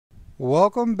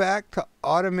Welcome back to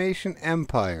Automation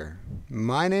Empire.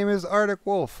 My name is Arctic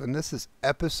Wolf, and this is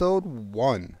episode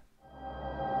 1.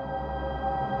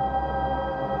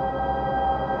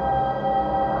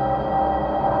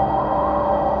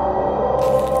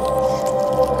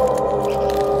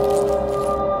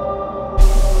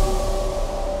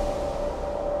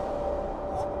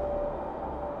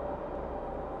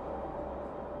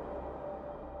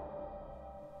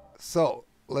 So,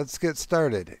 let's get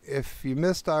started. If you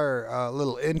missed our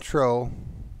little intro,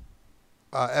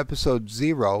 episode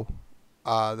 0,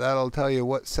 that'll tell you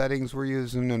what settings we're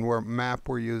using and what map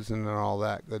we're using and all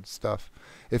that good stuff.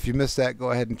 If you missed that,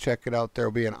 go ahead and check it out. There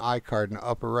will be an iCard in the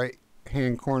upper right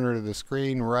hand corner of the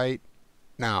screen right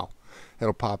now.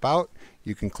 It'll pop out.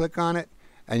 You can click on it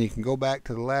and you can go back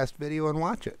to the last video and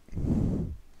watch it.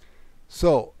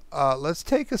 So, let's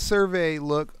take a survey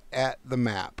look at the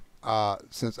map.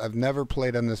 Since I've never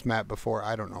played on this map before,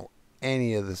 I don't know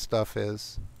any of the stuff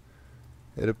is.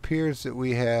 It appears that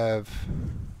we have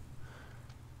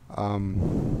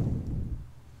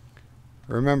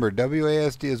remember,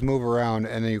 WASD is move around,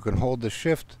 and then you can hold the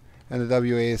shift and the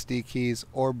WASD keys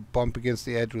or bump against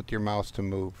the edge with your mouse to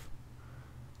move.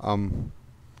 I'm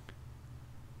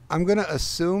gonna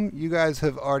assume you guys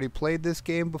have already played this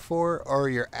game before, or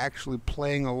you're actually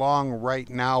playing along right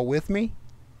now with me.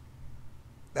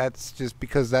 That's just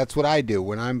because that's what I do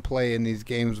when I'm playing these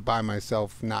games by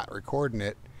myself, not recording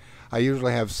it. I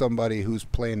usually have somebody who's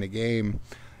playing the game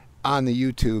on the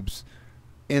YouTubes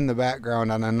in the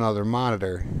background on another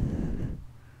monitor.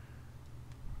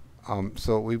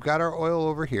 So we've got our oil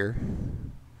over here.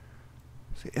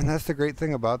 See, and that's the great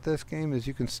thing about this game is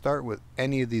you can start with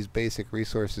any of these basic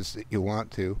resources that you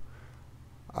want to.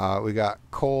 We got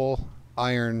coal,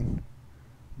 iron,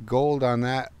 gold on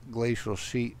that glacial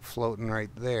sheet floating right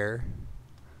there.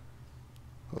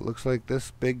 It looks like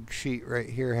this big sheet right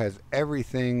here has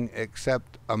everything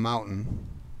except a mountain.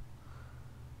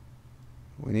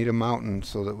 We need a mountain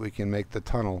so that we can make the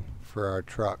tunnel for our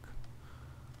truck.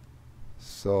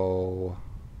 So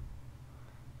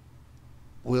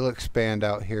we'll expand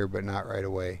out here, but not right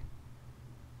away.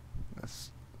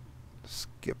 Let's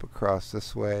skip across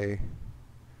this way.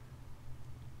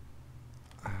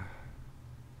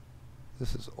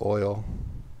 This is oil.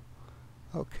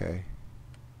 Okay.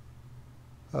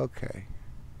 Okay.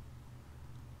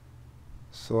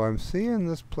 So I'm seeing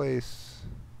this place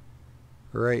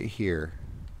right here.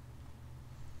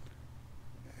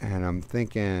 And I'm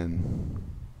thinking,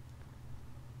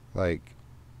 like,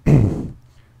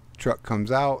 truck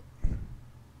comes out,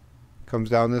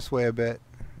 comes down this way a bit,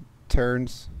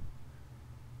 turns,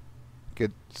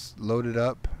 gets loaded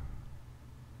up,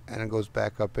 and it goes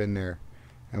back up in there.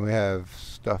 And we have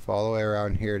stuff all the way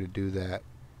around here to do that.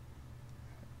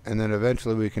 And then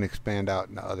eventually we can expand out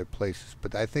into other places.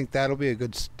 But I think that'll be a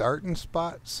good starting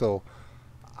spot. So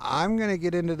I'm going to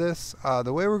get into this.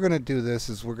 The way we're going to do this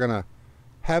is we're going to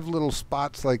have little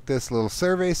spots like this, little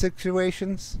survey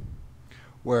situations,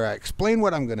 where I explain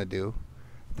what I'm going to do.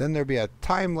 Then there'll be a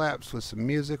time lapse with some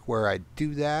music where I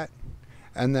do that.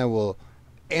 And then we'll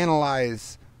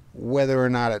analyze whether or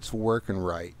not it's working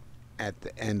right at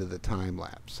the end of the time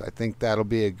lapse. I think that'll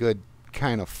be a good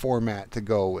kind of format to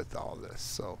go with all this.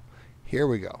 So here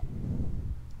we go.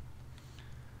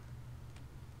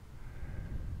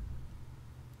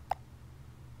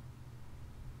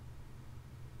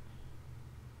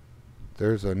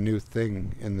 There's a new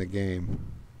thing in the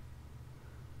game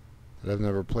that I've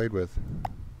never played with.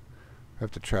 I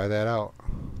have to try that out.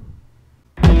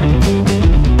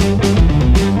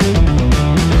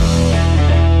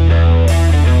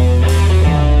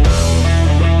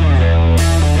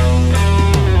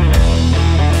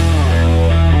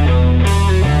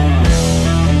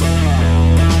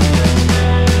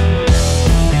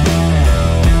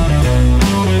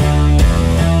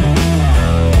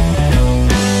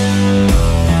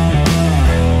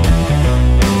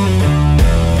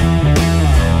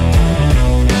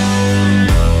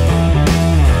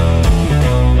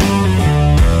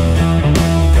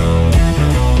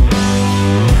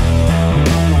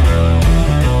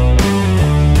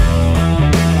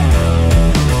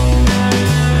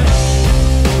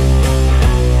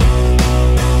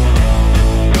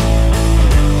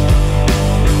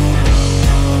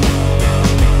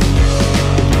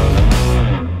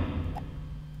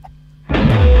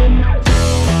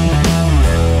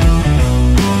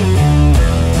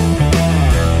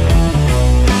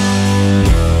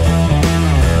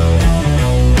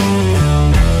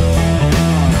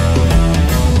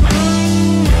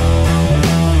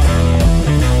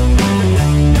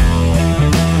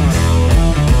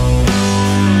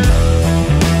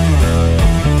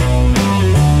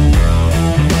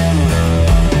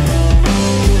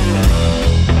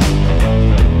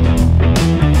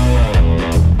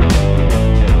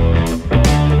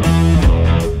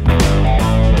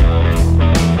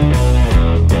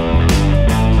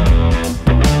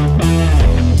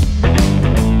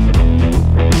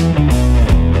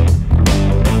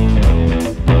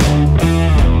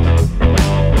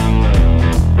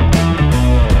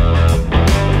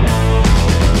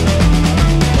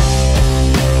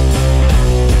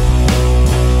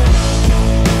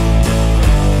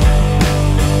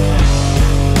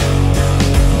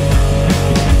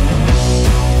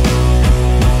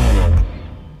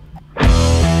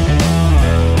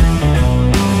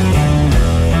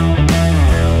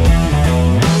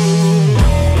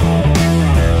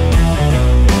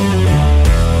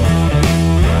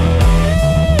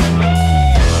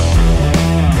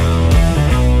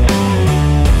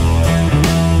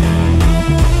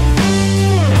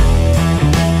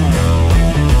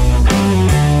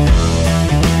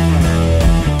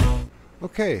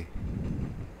 Okay.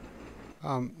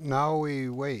 Now we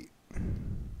wait.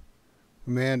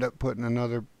 We may end up putting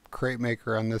another crate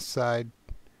maker on this side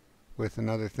with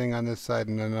another thing on this side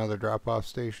and another drop-off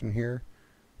station here.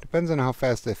 Depends on how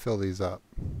fast they fill these up.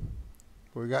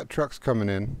 But we got trucks coming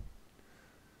in.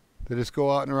 They just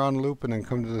go out and around the loop and then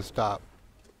come to the stop.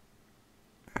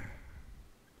 I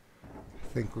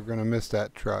think we're gonna miss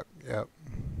that truck. Yep.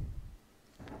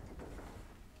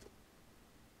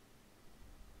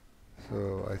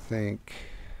 So I think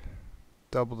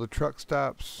double the truck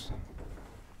stops.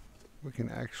 We can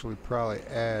actually probably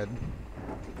add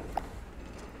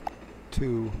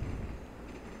 2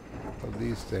 of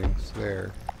these things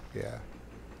there. Yeah.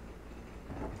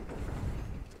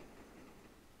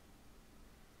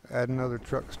 Add another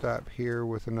truck stop here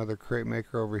with another crate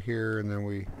maker over here, and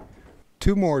then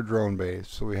 2 more drone bays,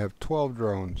 so we have 12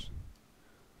 drones.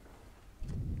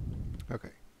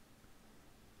 Okay.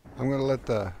 I'm going to let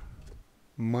the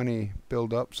money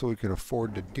build up so we can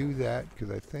afford to do that, because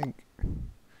I think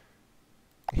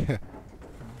yeah,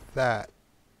 that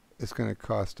is going to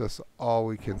cost us all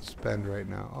we can spend right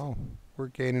now. Oh, we're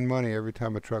gaining money every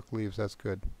time a truck leaves. That's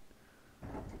good.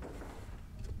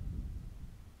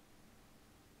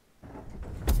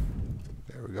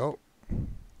 There we go.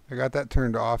 I got that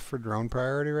turned off for drone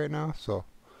priority right now, so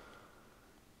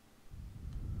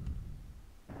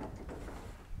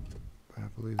I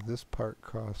believe this part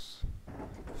costs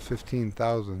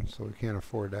 15,000, so we can't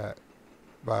afford that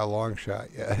by a long shot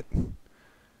yet.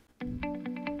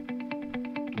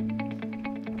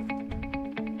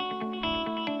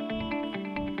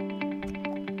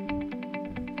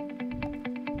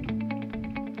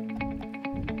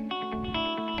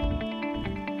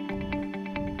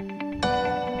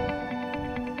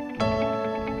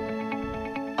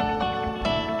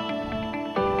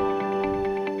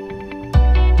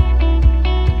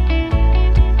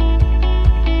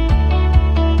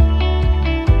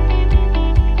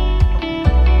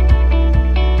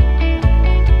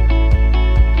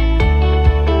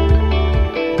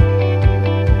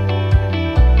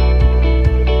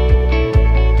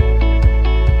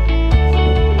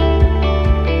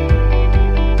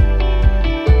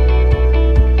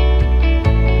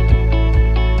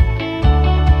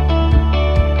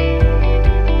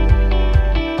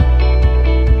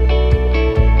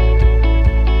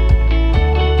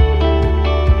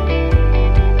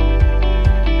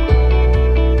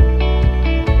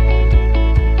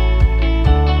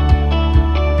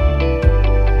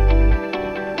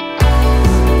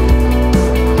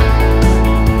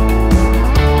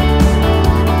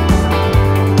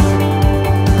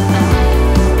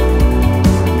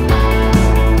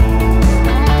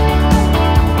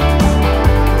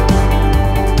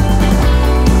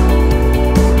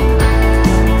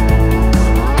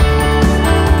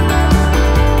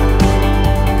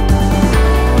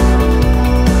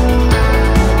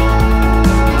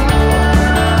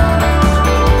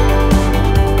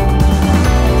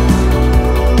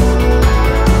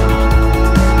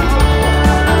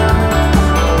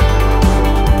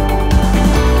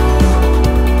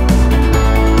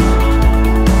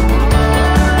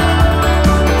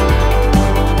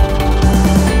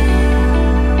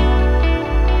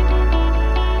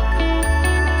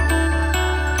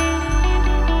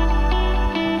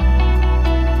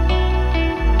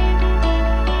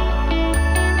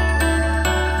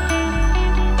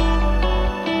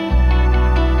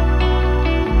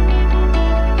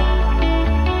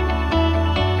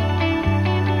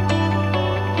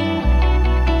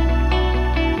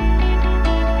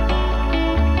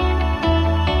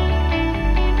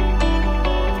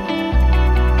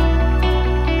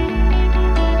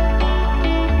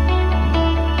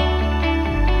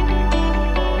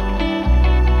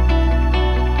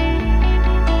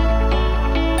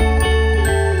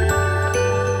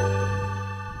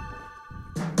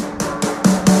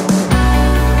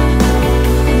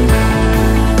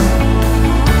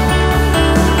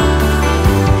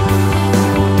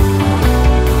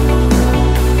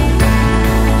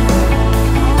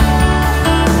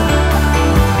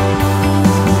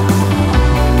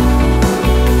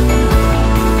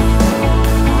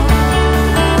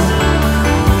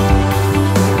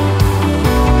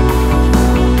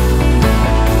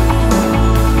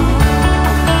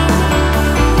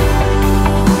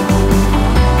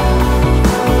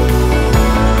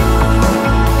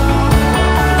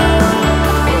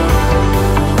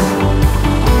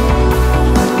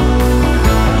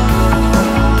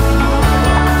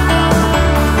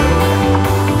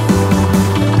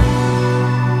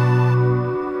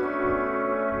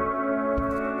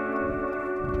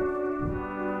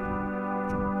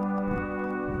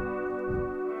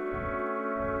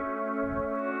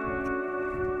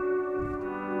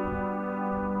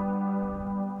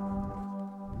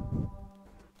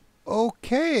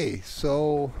 Okay,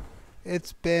 so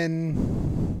it's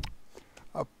been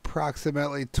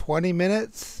approximately 20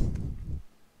 minutes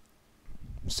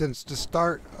since the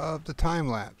start of the time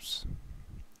lapse.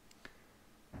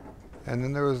 And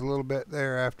then there was a little bit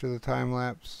there after the time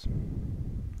lapse.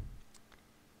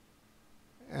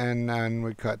 And then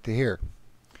we cut to here.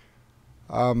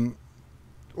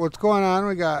 What's going on?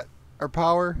 We got our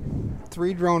power,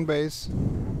 3 drone bays.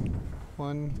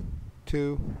 1,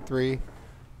 2, 3.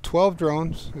 12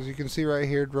 drones, as you can see right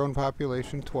here, drone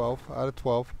population 12 out of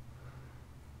 12.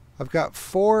 I've got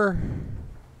 4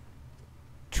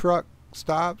 truck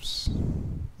stops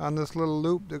on this little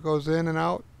loop that goes in and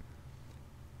out.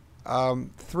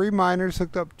 3 miners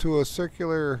hooked up to a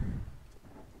circular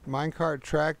minecart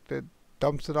track that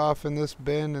dumps it off in this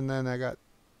bin, and then I got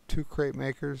 2 crate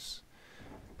makers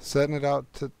setting it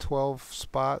out to 12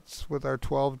 spots with our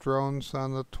 12 drones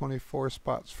on the 24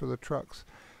 spots for the trucks.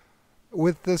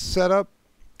 With this setup,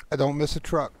 I don't miss a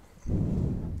truck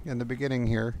in the beginning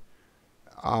here.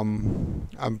 I'm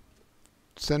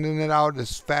sending it out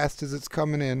as fast as it's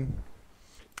coming in,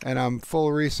 and I'm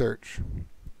full research.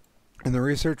 And the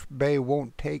research bay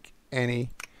won't take any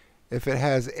if it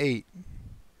has 8.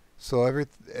 So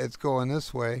it's going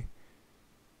this way.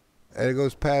 And it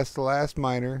goes past the last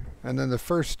miner, and then the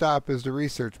first stop is the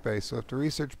research bay. So if the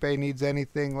research bay needs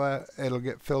anything, it'll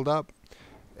get filled up.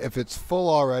 If it's full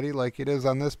already, like it is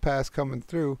on this pass coming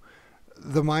through,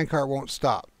 the minecart won't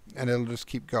stop, and it'll just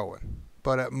keep going.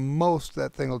 But at most,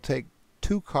 that thing will take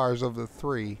 2 cars of the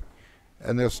 3,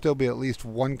 and there'll still be at least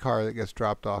 1 car that gets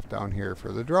dropped off down here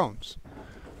for the drones.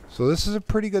 So this is a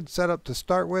pretty good setup to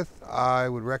start with. I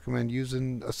would recommend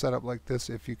using a setup like this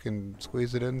if you can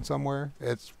squeeze it in somewhere.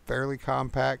 It's fairly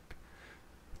compact,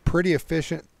 pretty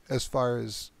efficient as far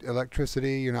as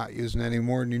electricity. You're not using any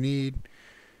more than you need.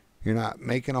 You're not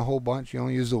making a whole bunch. You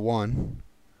only use the 1.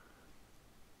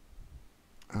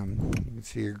 You can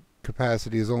see your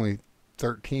capacity is only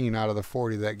 13 out of the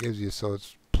 40 that gives you, so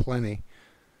it's plenty.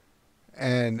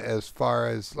 And as far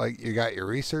as, like, you got your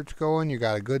research going, you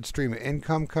got a good stream of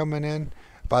income coming in.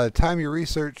 By the time you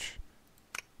research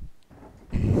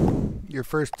your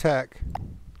first tech,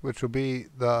 which will be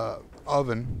the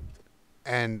oven,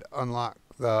 and unlock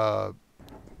the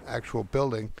actual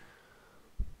building,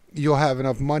 you'll have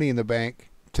enough money in the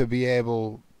bank to be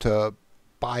able to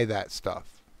buy that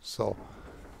stuff. So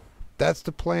that's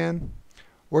the plan.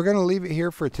 We're going to leave it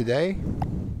here for today.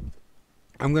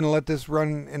 I'm going to let this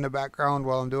run in the background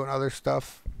while I'm doing other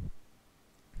stuff.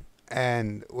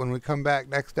 And when we come back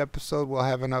next episode, we'll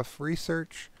have enough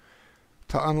research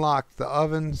to unlock the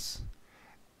ovens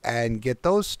and get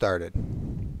those started.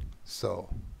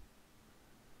 So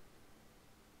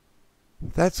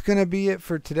that's going to be it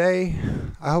for today.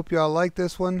 I hope you all like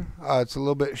this one. It's a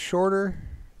little bit shorter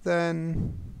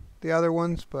than the other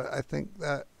ones, but I think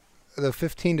that the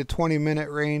 15 to 20 minute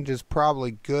range is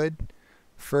probably good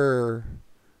for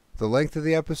the length of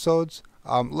the episodes.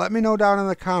 Let me know down in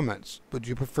the comments. Would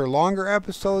you prefer longer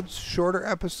episodes, shorter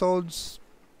episodes?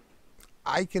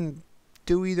 I can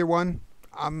do either one.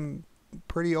 I'm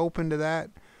pretty open to that.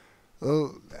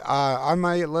 On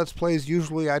my Let's Plays,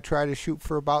 usually I try to shoot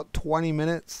for about 20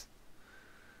 minutes.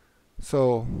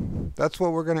 So that's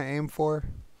what we're going to aim for.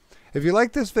 If you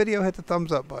like this video, hit the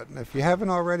thumbs up button. If you haven't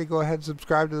already, go ahead and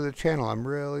subscribe to the channel. I'm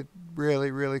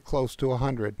really close to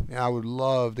 100. And I would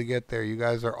love to get there. You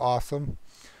guys are awesome.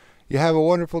 You have a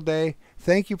wonderful day.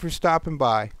 Thank you for stopping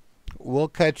by. We'll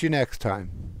catch you next time.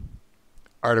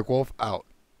 Arctic Wolf out.